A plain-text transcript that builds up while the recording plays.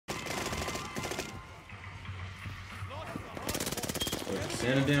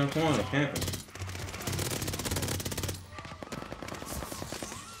Stand in the damn corner, camping.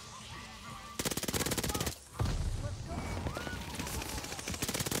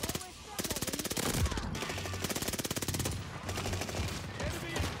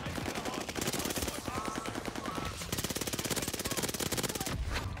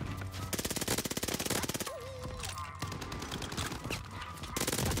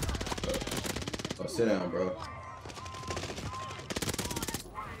 Oh, sit down, bro.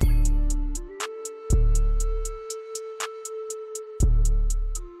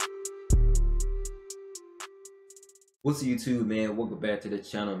 What's up, YouTube, man? Welcome back to the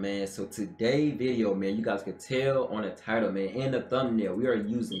channel, man. So today's video, man, you guys can tell on the title, man, and the thumbnail, we are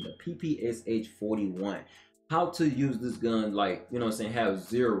using the PPSH-41. How to use this gun, like, you know what I'm saying, have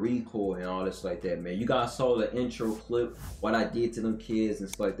zero recoil and all this like that, man. You guys saw the intro clip, what I did to them kids and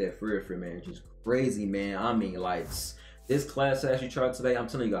stuff like that. For real, man, just crazy, man. I mean, like, this class actually tried today, I'm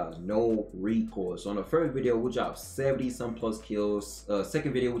telling you guys, no recoil. So on the first video, we dropped 70 some plus kills.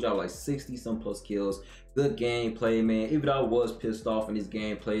 Second video, we dropped like 60 some plus kills. Good gameplay, man. Even though I was pissed off in these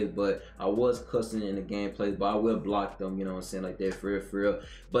gameplays, but I was cussing in the gameplays, but I will block them, you know what I'm saying, like that, for real.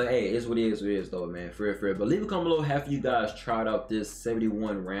 But hey, it's what it is though, man, for real. But leave a comment below, have you guys tried out this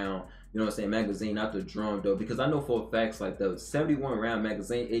 71 round, you know what I'm saying, magazine, not the drum though, because I know for a fact, like the 71 round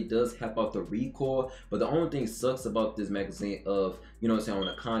magazine, it does help out the recoil, but the only thing sucks about this magazine of, you know what I'm saying, on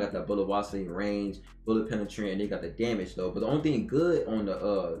the con got that bullet velocity, range, bullet penetrant, and they got the damage though. But the only thing good on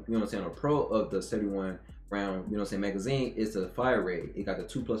the you know what I'm saying, on the pro of the 71 round, you know what I'm saying, magazine is the fire rate. It got the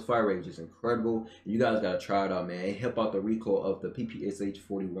 2+ fire rate, just incredible. You guys gotta try it out, man. It help out the recoil of the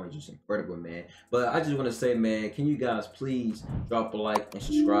PPSH-41, just incredible, man. But I just want to say, man, can you guys please drop a like and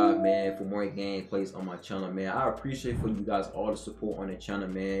subscribe, man, for more gameplays on my channel, man. I appreciate for you guys all the support on the channel,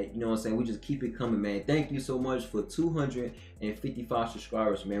 man. You know what I'm saying, we just keep it coming, man. Thank you so much for 255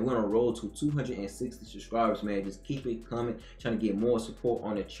 subscribers, man. We're on a road to 260 subscribers, man. Just keep it coming, trying to get more support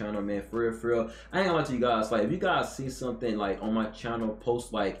on the channel, man, for real. I ain't gonna lie to you guys, like, if you guys see something like on my channel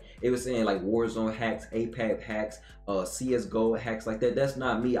post, like it was saying like Warzone hacks, APAC hacks, CSGO hacks like that, that's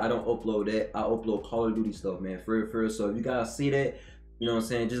not me. I don't upload that. I upload Call of Duty stuff, man, for real. So if you guys see that, you know what I'm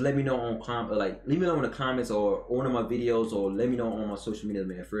saying, just let me know on leave me know in the comments or one of my videos, or let me know on my social media,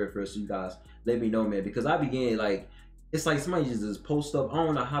 man, for real. So you guys let me know, man, because I begin, like, it's like somebody just post stuff. I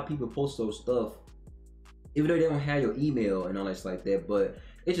don't know how people post those stuff, even though they don't have your email and all that like that. But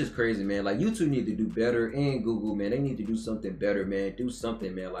it's just crazy, man. Like, YouTube need to do better, and Google, man, they need to do something better, man. Do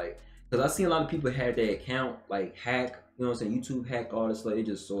something, man. Like, because I seen a lot of people had their account like hack, you know what I'm saying, YouTube hack, all this stuff. It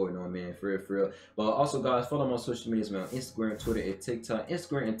just so annoying, man, for real. But also, guys, follow my social medias, man, on Instagram, Twitter, and TikTok.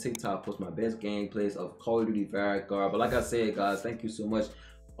 Instagram and TikTok, I post my best gameplays of Call of Duty Vanguard. But like I said, guys, thank you so much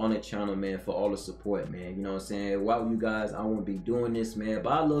on the channel, man, for all the support, man. You know what I'm saying, without you guys, I won't be doing this, man.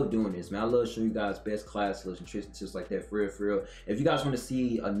 But I love doing this, man. I love showing you guys best class solution tricks, just like that, for real. If you guys want to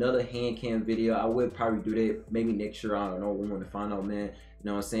see another hand cam video, I would probably do that maybe next year. I don't know, we want to find out, man. You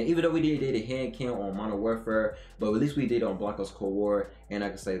know what I'm saying, even though we did a hand cam on Modern Warfare, but at least we did on Black Ops Cold War, and I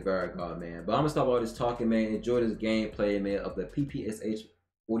can say Vanguard, man. But I'm gonna stop all this talking, man. Enjoy this gameplay, man, of the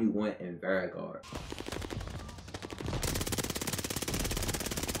PPSH-41 and Vanguard.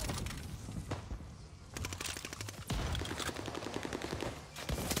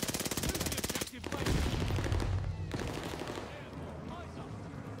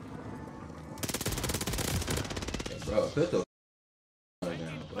 Bro, put the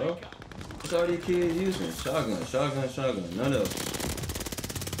down, bro. What's all these kids using? Shotgun. None of them.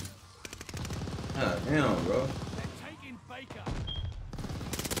 God damn, bro.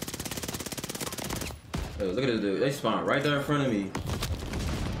 Hey, look at this dude. They spawn right there in front of me.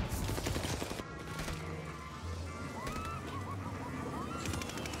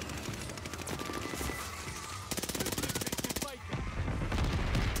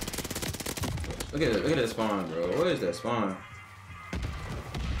 Look at that spawn, bro. What is that spawn?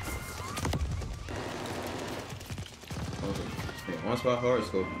 Okay, one spot hard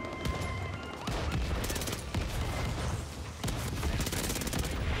scope.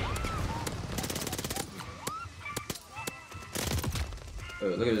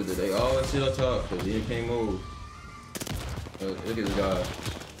 Look at this. They always sit up top because he can't move. Look at this guy.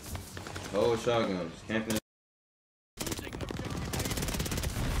 Whole shotgun, just camping.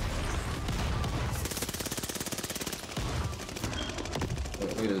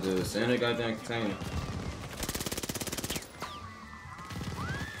 Look at this, send a goddamn container.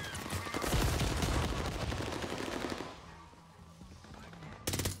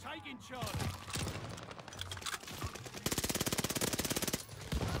 Taking Charlie.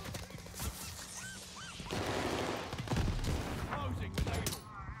 Closing the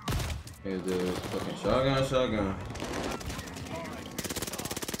Here's the fucking shotgun.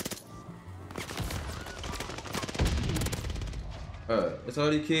 That's all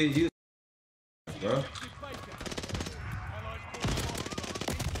these kids use, bro.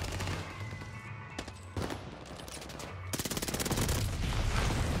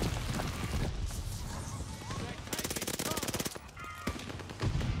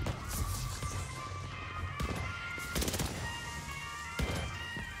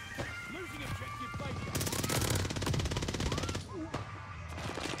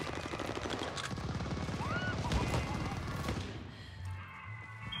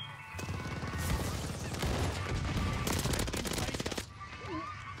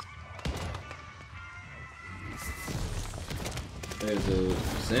 There's a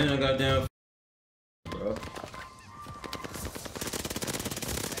Santa goddamn, bro.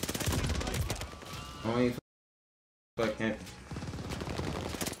 I don't even fuck camping.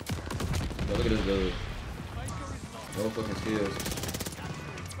 Yo, look at this dude. No fucking skills.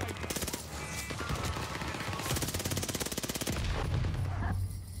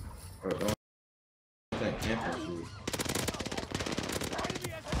 Bro, don't that camping shit.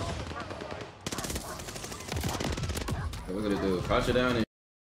 Yo, look at this dude. Crouch it down and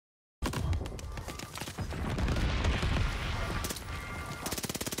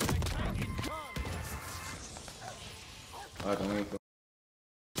I don't even.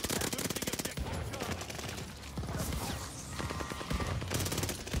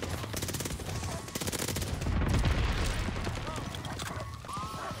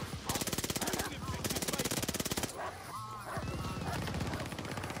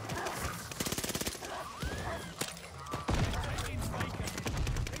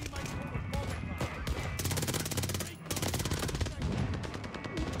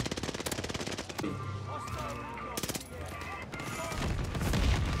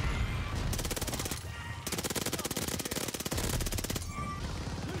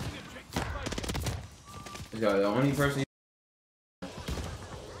 Yeah, the only person.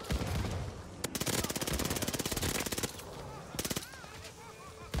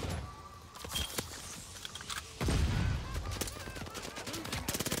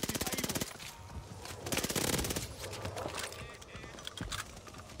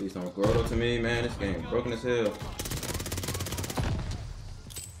 Please don't grow up to me, man. This game broken as hell.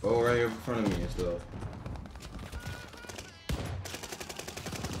 Go right here in front of me and stuff.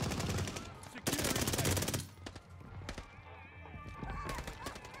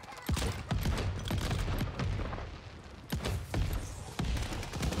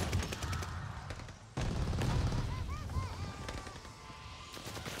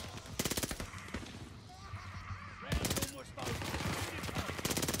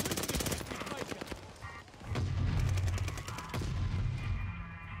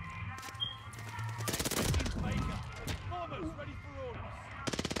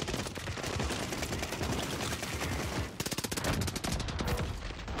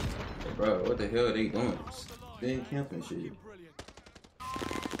 Bro, what the hell are they doing? Been camping shit.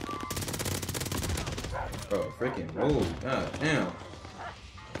 Bro, freaking move. God damn.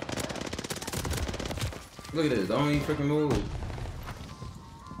 Look at this. Don't even freaking move.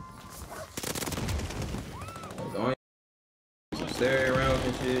 Don't even stare around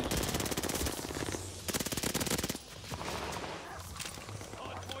and shit.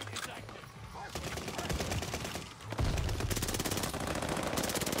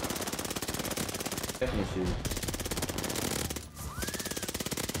 Shit.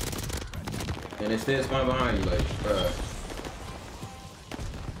 And it still spawn behind you, like, bruh.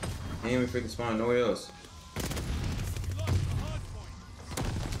 Ain't even freaking spawn nowhere else.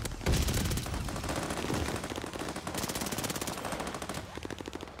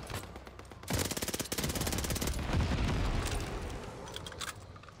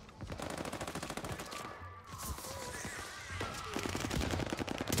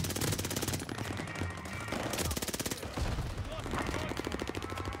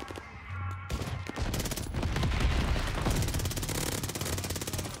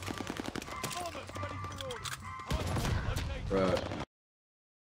 Bruh.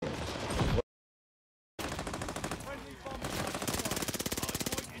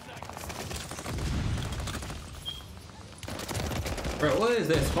 Bro, what is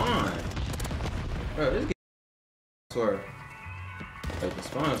that spawn? Bro, this game, I swear. Like, the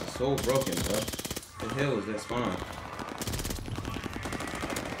spawn is so broken, bro. What the hell is that spawn?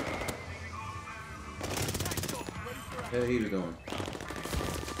 What the hell he was doing?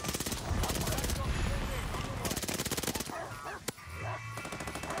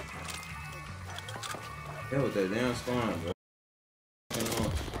 That was that damn spawn, bro.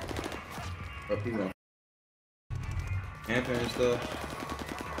 Bro, people don't camping and stuff.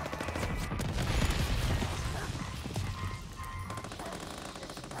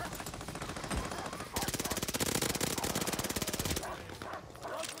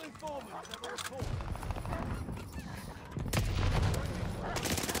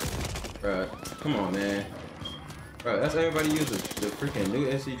 Bro, come on, man. Bro, that's everybody uses the freaking new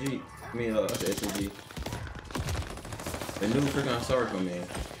SCG. I mean, that's the SCG. The new freaking assault rifle, man.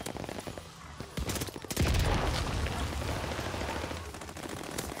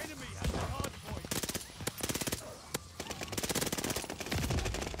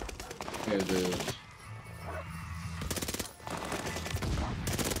 Here's the.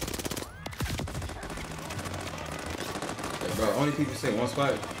 Yeah, bro, only people say one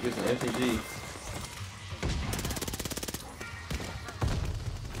spot use an SCG.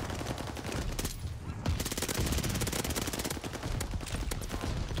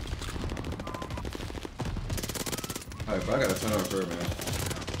 Alright, bro, I gotta turn up for it, man.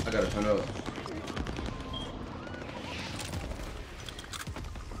 I gotta turn up.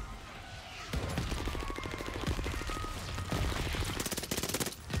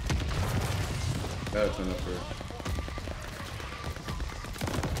 Gotta turn up for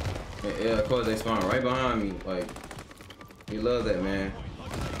it. Yeah, of course they spawn right behind me. Like, we love that, man.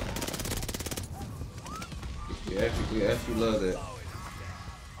 We actually love that.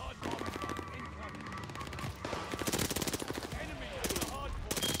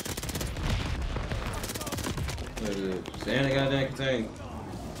 Stay in the goddamn container.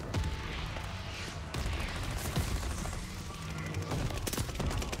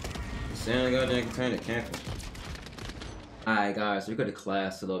 Stay in the goddamn container, camping. Alright guys, so we're gonna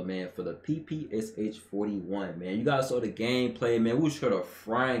class it up, man, for the PPSH-41, man. You guys saw the gameplay, man. We were straight up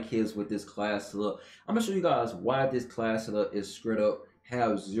frying kids with this class up. I'm gonna show you guys why this class up is straight up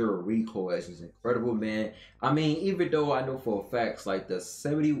have 0 recoil. It's just incredible, man. I mean, even though I know for a fact, like the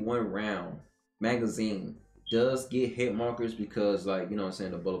 71 round magazine does get hit markers because, like, you know what I'm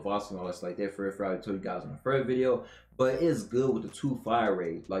saying, the bullet velocity and all that's like that. For I told you guys in the first video, but it's good with the 2 fire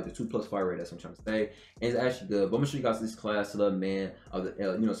rate, like the 2+ fire rate. That's what I'm trying to say. And it's actually good. But I'm gonna show you guys this class up, man, of the you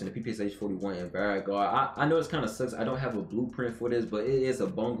know what I'm saying, the PPSH-41 and Vanguard. I know it's kind of sucks. I don't have a blueprint for this, but it is a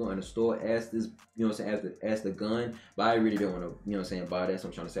bungle in the store as this, you know what I'm saying, as the gun. But I really don't want to, you know what I'm saying, buy that. So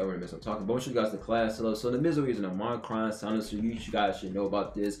I'm trying to say I want to miss. I'm talking. But I'm gonna show you guys the class up. So the misery is in a monochrome silencer. You guys should know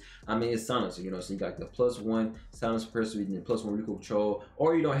about this. I mean, it's silencer. You know, so you got the +1 silence suppressor and then +1 recoil control,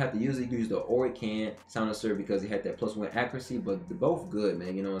 or you don't have to use it. You can use the Oricam silencer because it had that +1 accuracy. But they're both good,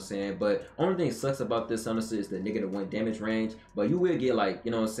 man. You know what I'm saying. But only thing sucks about this silencer is the -1 damage range. But you will get, like,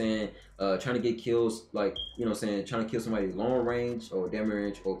 you know what I'm saying, trying to get kills, like, you know what I'm saying, trying to kill somebody long range or damage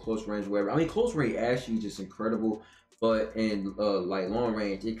range or close range, whatever. I mean, close range actually just incredible. But in like long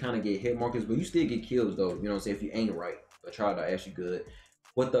range, it kind of get hit markers, but you still get kills though. You know what I'm saying, if you aim right. But try to actually good.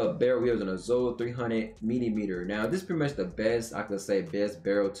 With the barrel wheels and a Zoll 300mm. Now this is pretty much the best, I could say, best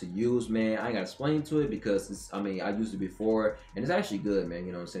barrel to use, man. I ain't gotta explain to it because it's, I mean, I used it before and it's actually good, man.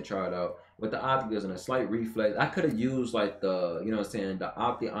 You know what I'm saying, try it out. With the optics and a slight reflex, I could have used like the, you know what I'm saying, the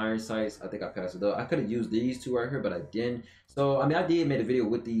optic iron sights. I think I passed it up. I could have used these two right here, but I didn't. So I mean, I did make a video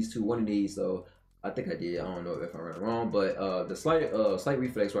with these two, one of these, so I think I did. I don't know if I read it wrong, but the slight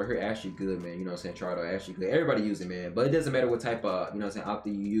reflex right here actually good, man. You know what I'm saying? Try it out, actually good. Everybody use it, man. But it doesn't matter what type of, you know what I'm saying,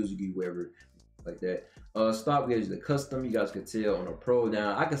 optic you use. You can use whatever like that. Stop gauge, the custom. You guys could tell on a pro.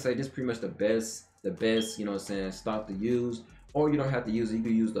 Now I can say this is pretty much the best, you know what I'm saying, stop to use. Or you don't have to use it. You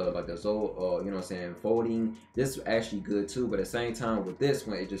can use the, like the Zoll, you know what I'm saying, folding. This is actually good too. But at the same time, with this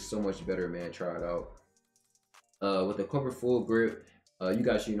one, it's just so much better, man. Try it out. With the corporate full grip. You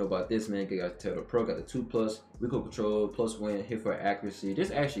guys should know about this, man. You guys tell the pro got the 2+ recoil control, +1 hit for accuracy. This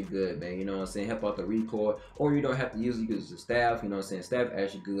actually good, man. You know what I'm saying? Help out the recoil. Or you don't have to use it. You can use the staff. You know what I'm saying? Staff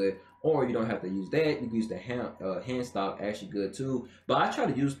actually good. Or you don't have to use that. You can use the hand stock, actually good too. But I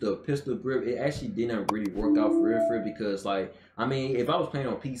try to use the pistol grip. It actually didn't really work out for real, because, like, I mean, if I was playing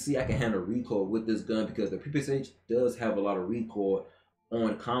on PC, I can handle recoil with this gun because the PPSH does have a lot of recoil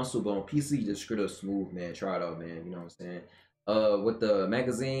on console, but on PC, just straight up smooth, man. Try it out, man. You know what I'm saying? With the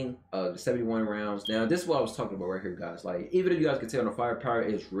magazine, the 71 rounds. Now this is what I was talking about right here, guys. Like, even if you guys can tell on the firepower,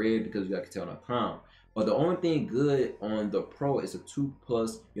 it's red because you guys can tell on the palm. But the only thing good on the pro is a 2+,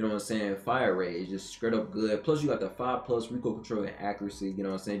 you know what I'm saying, fire rate. It's just straight up good. Plus you got the 5+ recoil control and accuracy, you know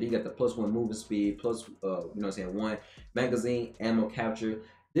what I'm saying. Then you got the +1 movement speed, plus you know what I'm saying, 1 magazine ammo capture.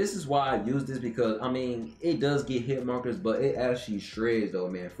 This is why I use this, because I mean, it does get hit markers, but it actually shreds though,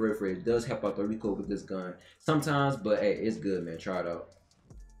 man. For it does help out the recoil with this gun sometimes, but hey, it's good, man. Try it out.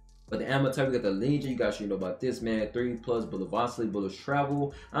 But the ammo type, we got the Legion. You guys should know about this, man. 3+ bullet velocity, bullets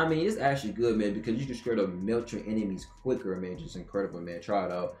travel. I mean, it's actually good, man, because you can straight up melt your enemies quicker, man. Just incredible, man. Try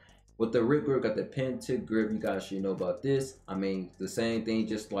it out. With the RECOIL, got the pen tip grip. You guys should know about this. I mean, the same thing,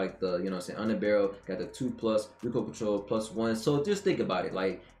 just like the, you know what I'm saying, underbarrel. Got the 2+ recoil control +1. So just think about it.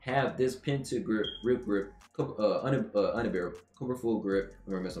 Like, have this pen tip grip, grip, underbarrel, cover full grip.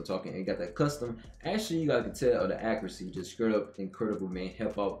 Remember, I'm talking. And got that custom. Actually, you guys can tell the accuracy. Just straight up incredible, man.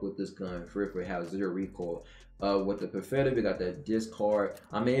 Help out with this gun. Free have 0 recoil. With the Perfected, we got that discard.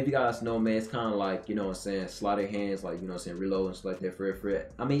 I mean, if you guys know, man, it's kind of like, you know what I'm saying, slide hands, like, you know what I'm saying, reload and stuff like that. For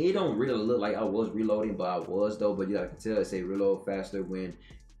I mean, it don't really look like I was reloading, but I was though. But you guys can tell it say reload faster when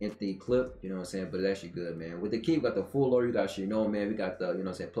empty clip, you know what I'm saying, but it's actually good, man. With the key, we got the full loader. You guys should know, man, we got the, you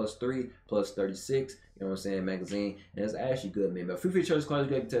know what I'm saying, +3, +36, you know what I'm saying, magazine, and it's actually good, man. But free features class,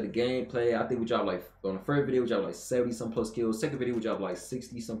 you to the gameplay. I think we dropped like, on the first video we dropped like 70 some plus kills. Second video we dropped like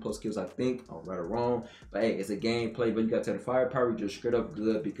 60 some plus kills, I think. I'm right or wrong, but hey, it's a gameplay. But you got to the firepower, just straight up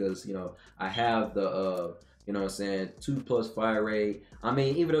good, because you know I have the you know what I'm saying, 2+ fire rate. I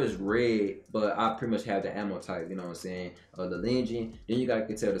mean, even though it's red, but I pretty much have the ammo type, you know what I'm saying, the Legion. Then you guys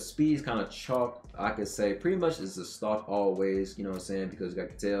can tell the speed is kind of chalk. I could say pretty much it's a stock always, you know what I'm saying, because you guys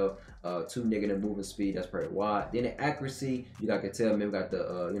can tell 2 negative movement speed, that's pretty wide. Then the accuracy, you guys can tell, man, we got the, you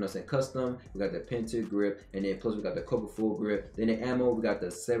know what I'm saying, custom, we got the pen tip grip, and then plus we got the cover full grip. Then the ammo, we got the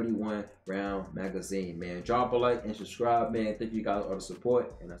 71 round magazine, man. Drop a like and subscribe, man. Thank you guys for the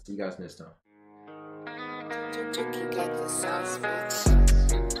support, and I'll see you guys next time. Chuki got the sauce, bitch.